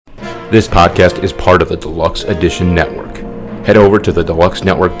This podcast is part of the Deluxe Edition Network. Head over to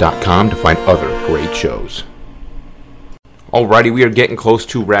thedeluxenetwork.com to find other great shows. Alrighty, we are getting close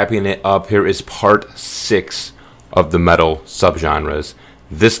to wrapping it up. Here is part 6 of the metal subgenres.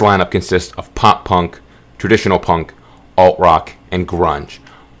 This lineup consists of pop punk, traditional punk, alt rock, and grunge.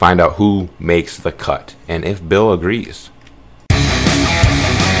 Find out who makes the cut, and if Bill agrees.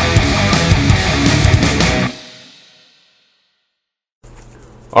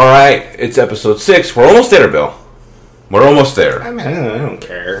 Alright, it's episode 6. We're almost there, Bill. We're almost there. I mean, I don't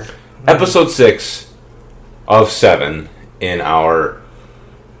care. Episode 6 of 7 in our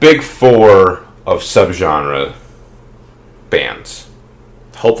big 4 of subgenre bands.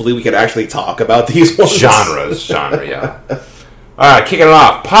 Hopefully we could actually talk about these ones. Genre, yeah. Alright, kicking it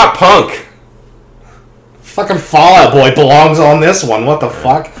off. Pop punk. Fucking Fall Out Boy belongs on this one. What the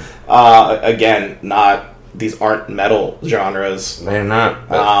fuck? Again, these aren't metal genres. They're not.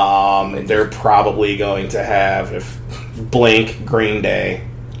 They're probably going to have, if Blink, Green Day.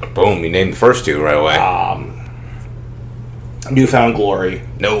 Boom, you named the first two right away. New Found Glory.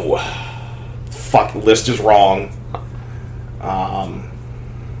 No. Fuck, list is wrong.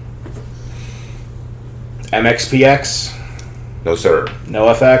 MXPX. No, sir.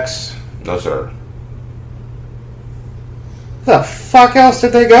 NoFX. No, sir. What the fuck else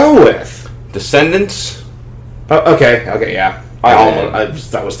did they go with? Descendants. Oh, okay, yeah. I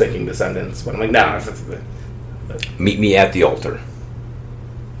was thinking Descendants, but I'm like, no. Meet Me at the Altar.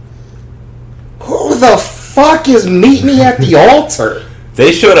 Who the fuck is Meet Me at the Altar?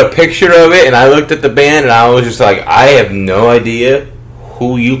 They showed a picture of it, and I looked at the band, and I was just like, I have no idea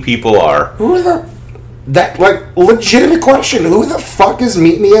who you people are. Legitimate question. Who the fuck is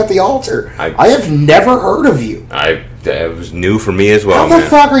Meet Me at the Altar? I have never heard of you. It was new for me as well, How the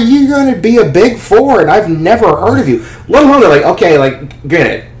fuck are you going to be a big 4 and I've never heard of you? Let alone,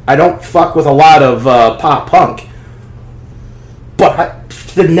 granted, I don't fuck with a lot of pop punk, but I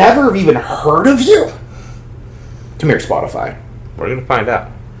never have even heard of you? Come here, Spotify. We're going to find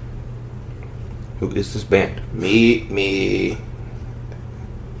out. Who is this band? Meet Me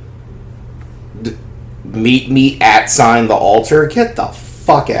at the altar? Get the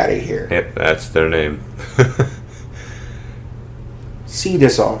fuck out of here. Yep, that's their name. See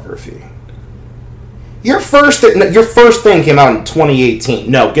discography. Your first thing came out in 2018.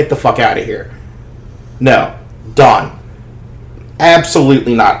 No, get the fuck out of here. No, done.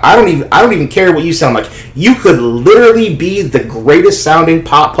 Absolutely not. I don't even care what you sound like. You could literally be the greatest sounding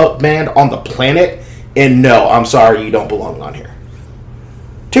pop-up band on the planet, and no, I'm sorry, you don't belong on here.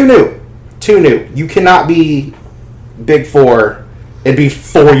 Too new. You cannot be big 4 and be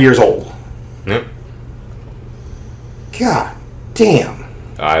 4 years old. Yep. God damn.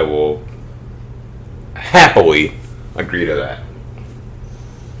 I will happily agree to that.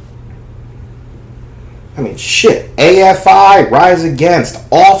 I mean, shit. AFI, Rise Against,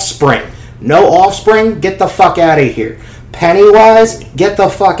 Offspring. No Offspring? Get the fuck out of here. Pennywise? Get the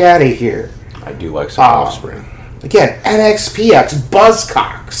fuck out of here. I do like some Offspring. Again, NXPX,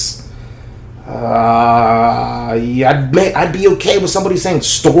 Buzzcocks. I'd be okay with somebody saying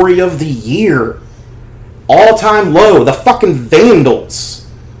Story of the Year. All Time Low, the fucking Vandals.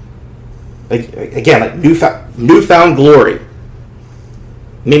 Again, New Found Glory.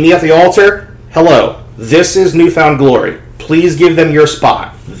 Meet Me at the Altar. Hello, this is New Found Glory. Please give them your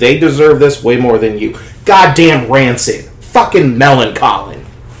spot. They deserve this way more than you. Goddamn Rancid. Fucking Melancholy.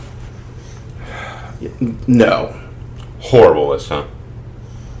 No. Horrible list, huh?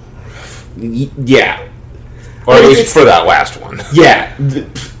 Yeah. Or at least for that last one. Yeah.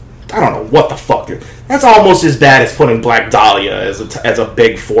 I don't know what the fuck, dude. That's almost as bad as putting Black Dahlia as a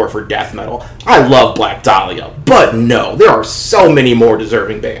big 4 for death metal. I love Black Dahlia, but no, there are so many more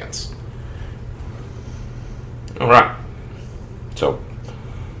deserving bands. Alright. So,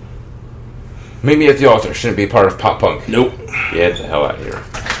 Meet Me at the Altar shouldn't be part of pop punk. Nope. Get the hell out of here.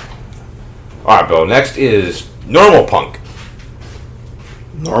 Alright, Bill. Next is normal punk.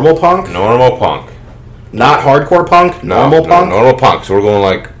 Normal punk? Normal punk. Not hardcore punk? Normal punk? Normal punk. So we're going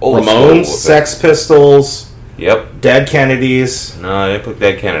like old Ramones, Sex Pistols. Yep. Dead Kennedys. No, they put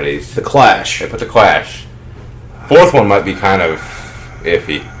Dead Kennedys. The Clash. They put the Clash. Fourth one might be kind of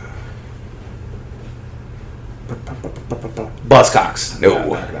iffy. Buzzcocks. No. You're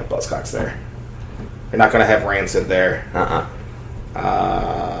not going to have Buzzcocks there. You're not going to have Rancid there.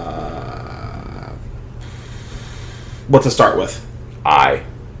 What to start with? I.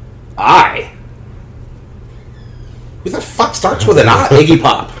 Who the fuck starts with an I? Iggy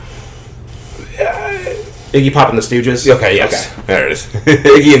Pop. Iggy Pop and the Stooges? Okay, yes. Okay. There it is.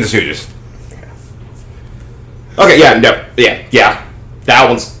 Iggy and the Stooges. Okay, yeah, no. Yeah. That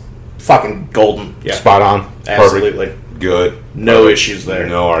one's Fucking golden. Yeah. Spot on. Absolutely. Perfect. Good. No issues there.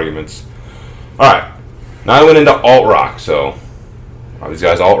 No arguments. Alright. Now I went into alt rock, so are these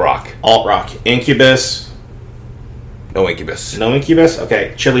guys alt rock? Alt rock. Incubus. No Incubus. No Incubus?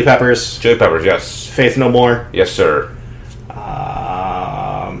 Okay. Chili Peppers. Chili Peppers, yes. Faith No More. Yes, sir.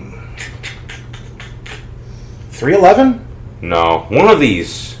 311? No. One of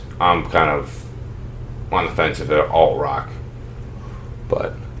these, I'm kind of on the fence if they're alt rock.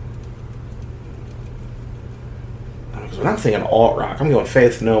 But when I'm thinking alt rock, I'm going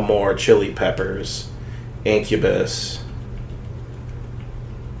Faith No More, Chili Peppers, Incubus,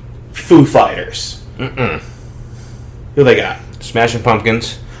 Foo Fighters. Who they got? Smashing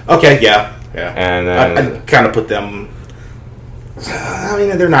Pumpkins. Okay, yeah. And then I kind of put them. I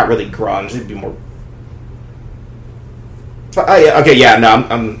mean, they're not really grunge. They'd be more. Okay, yeah, no,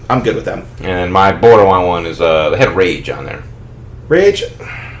 I'm good with them. And my borderline one is they had Rage on there. Rage.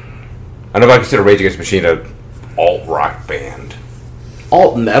 I don't know if I consider Rage Against the Machine a alt rock band.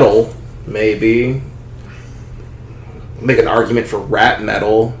 Alt metal, maybe. Make an argument for rap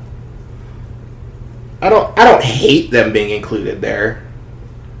metal. I don't hate them being included there.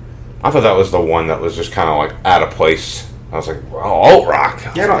 I thought that was the one that was just kind of like out of place. I was like, well, alt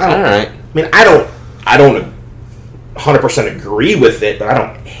rock. Yeah, all right. I mean, I don't 100% agree with it, but I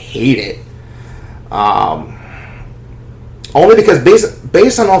don't hate it. Only because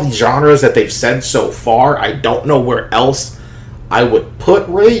based on all the genres that they've said so far, I don't know where else I would put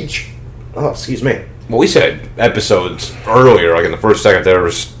Rage. Oh, excuse me. Well, we said episodes earlier, like in the first segment, there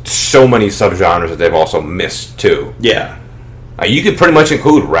was so many subgenres that they've also missed too. Yeah. You could pretty much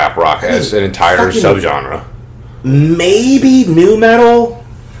include rap rock as an entire subgenre. Maybe nu metal.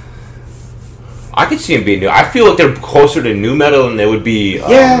 I could see them being new. I feel like they're closer to nu metal than they would be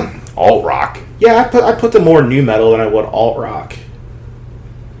alt rock. Yeah, I put them more nu metal than I would alt rock.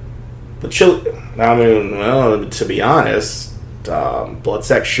 But I mean, well, to be honest, Blood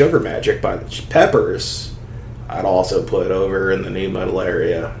Sex Sugar Magic by the Peppers, I'd also put over in the nu metal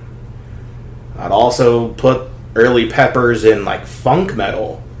area. I'd also put early Peppers in like funk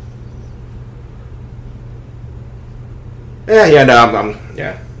metal.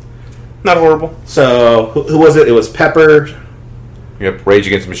 Yeah. Not horrible. So, who was it? It was Pepper. Yep, Rage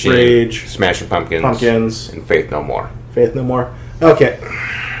Against the Machine. Rage. Smashing Pumpkins. And Faith No More. Faith No More. Okay.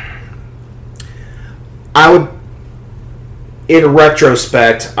 I would, in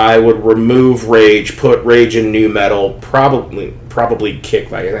retrospect, I would remove Rage, put Rage in nu metal, probably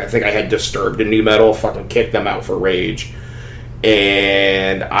kick, like, I think I had Disturbed in nu metal, fucking kick them out for Rage.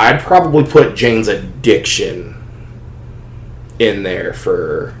 And I'd probably put Jane's Addiction in there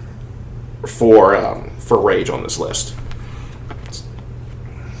for Rage on this list.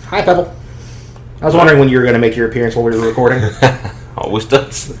 Hi, Pebble. I was wondering when you were going to make your appearance while we were recording. Always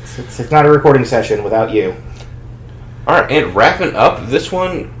does. It's not a recording session without you. Alright, and wrapping up this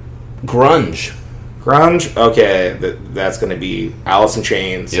one, grunge. Grunge? Okay, that's going to be Alice in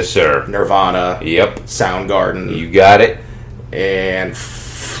Chains. Yes, sir. Nirvana. Yep. Soundgarden. You got it. And,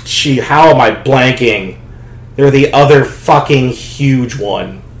 how am I blanking? They're the other fucking huge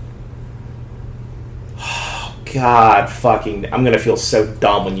one. God, fucking, I'm gonna feel so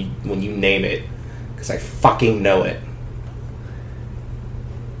dumb when you name it, because I fucking know it.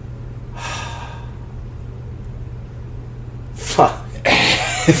 Fuck.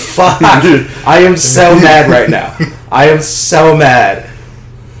 Fuck. I am so mad right now. I am so mad.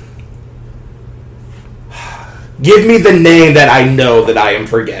 Give me the name that I know that I am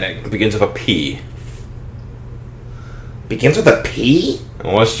forgetting. It begins with a P. Begins with a P?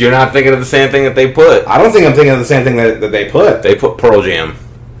 Unless you're not thinking of the same thing that they put. I don't think I'm thinking of the same thing that they put. They put Pearl Jam.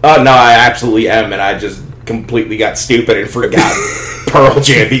 Oh, no, I absolutely am, and I just completely got stupid and forgot Pearl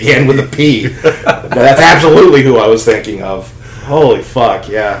Jam began with a P. That's absolutely who I was thinking of. Holy fuck,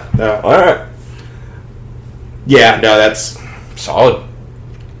 yeah. No. Alright. Yeah, no, that's... solid.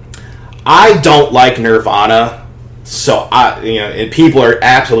 I don't like Nirvana, so and people are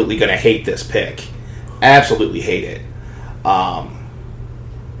absolutely going to hate this pick. Absolutely hate it.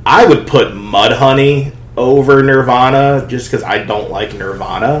 I would put Mudhoney over Nirvana just because I don't like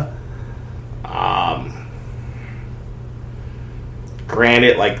Nirvana.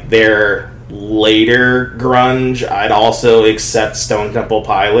 Granted, like their later grunge, I'd also accept Stone Temple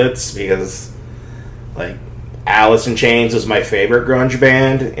Pilots because, like, Alice in Chains is my favorite grunge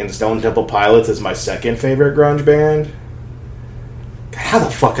band, and Stone Temple Pilots is my second favorite grunge band. God, how the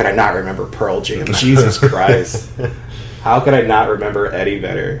fuck could I not remember Pearl Jam? Jesus Christ. How could I not remember Eddie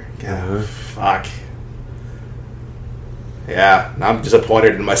Vedder? God, fuck. Yeah, I'm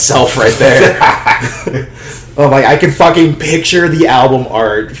disappointed in myself right there. Oh my! I can fucking picture the album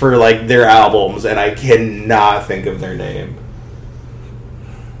art for like their albums, and I cannot think of their name.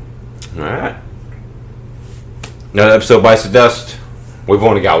 All right. Another episode bites the dust. We've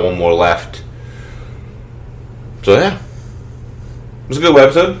only got one more left. So yeah, it was a good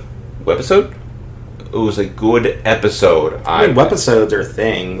episode. It was a good episode. I mean, webisodes are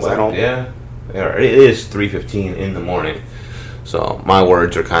things. I don't. Yeah, it is 3:15 in the morning. So my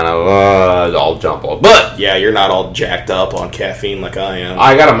words are kind of all jumbled. But yeah, you're not all jacked up on caffeine like I am.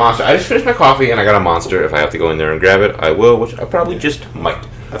 I got a Monster. I just finished my coffee and I got a Monster. If I have to go in there and grab it, I will, which I probably just might.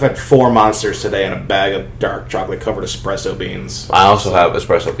 I've had 4 Monsters today and a bag of dark chocolate covered espresso beans. I also have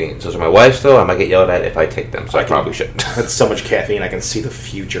espresso beans. Those are my wife's, though. I might get yelled at if I take them, so I probably shouldn't. That's so much caffeine, I can see the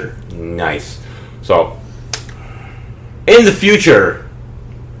future. Nice. So, in the future,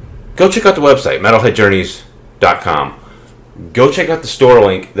 go check out the website, metalheadjourneys.com. Go check out the store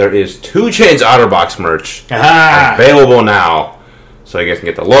link. There is 2 Chainz OtterBox merch available now. So you guys can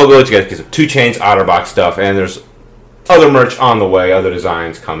get the logos, you guys can get some 2 Chainz OtterBox stuff, and there's other merch on the way, other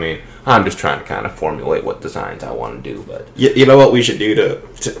designs coming. I'm just trying to kind of formulate what designs I want to do. But you know what we should do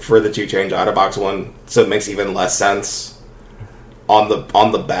for the 2 Chainz OtterBox one, so it makes even less sense? On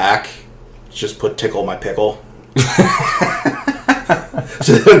the back, just put "Tickle My Pickle."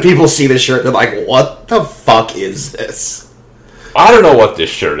 So when people see the shirt, they're like, "What the fuck is this?" I don't know what this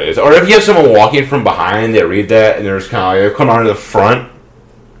shirt is. Or if you have someone walking from behind, they read that, and there's kind of like, they come around to the front,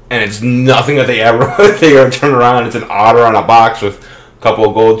 and it's nothing that they ever turn around. It's an otter on a box with a couple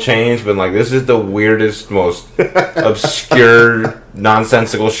of gold chains, but like, this is the weirdest, most obscure,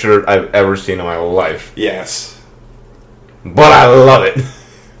 nonsensical shirt I've ever seen in my life. Yes. But I love it.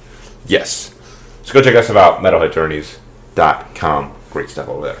 Yes. So go check us out, metalheadjourneys.com. Great stuff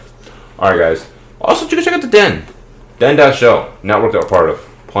over there. Alright, guys. Also, check out the Den. Den.show, network that we're part of.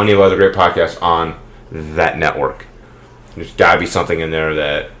 Plenty of other great podcasts on that network. There's got to be something in there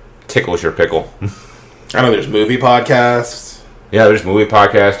that tickles your pickle. I know there's movie podcasts. Yeah, there's movie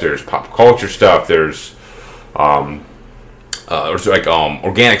podcasts. There's pop culture stuff. There's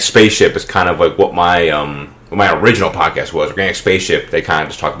Organic Spaceship is kind of like what my original podcast was. Organic Spaceship, they kind of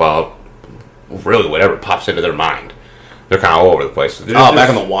just talk about really whatever pops into their mind. They're kind of all over the place. Back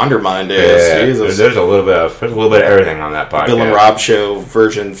in the Wandermind days. Yeah, Jesus. There's a little bit of everything on that podcast. Bill and Rob Show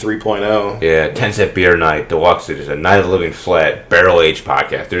version 3.0. Yeah, 10-Cent Beer Night, Deluxe Edition, Night of the Living Flat, Barrel Age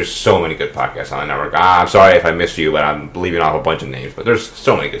Podcast. There's so many good podcasts on the network. I'm sorry if I missed you, but I'm leaving off a bunch of names. But there's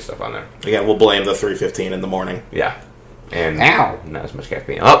so many good stuff on there. Again, we'll blame the 3:15 in the morning. Yeah. And ow, not as much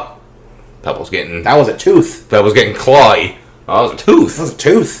caffeine. Oh, Pebble's getting... That was a tooth. Pebble's getting clawy. Oh, that was a tooth. That was a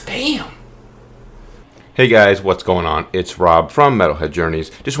tooth. Damn. Hey guys, what's going on? It's Rob from Metalhead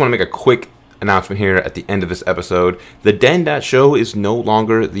Journeys. Just want to make a quick announcement here at the end of this episode. The Den.show is no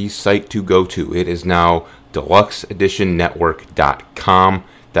longer the site to go to. It is now deluxeeditionnetwork.com.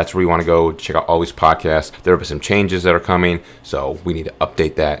 That's where you want to go check out all these podcasts. There are some changes that are coming, so we need to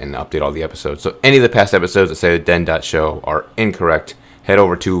update that and update all the episodes. So any of the past episodes that say the Den.show are incorrect, head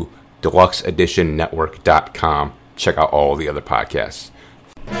over to deluxeeditionnetwork.com. Check out all the other podcasts.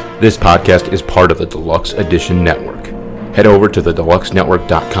 This podcast is part of the Deluxe Edition Network. Head over to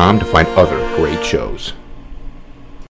thedeluxenetwork.com to find other great shows.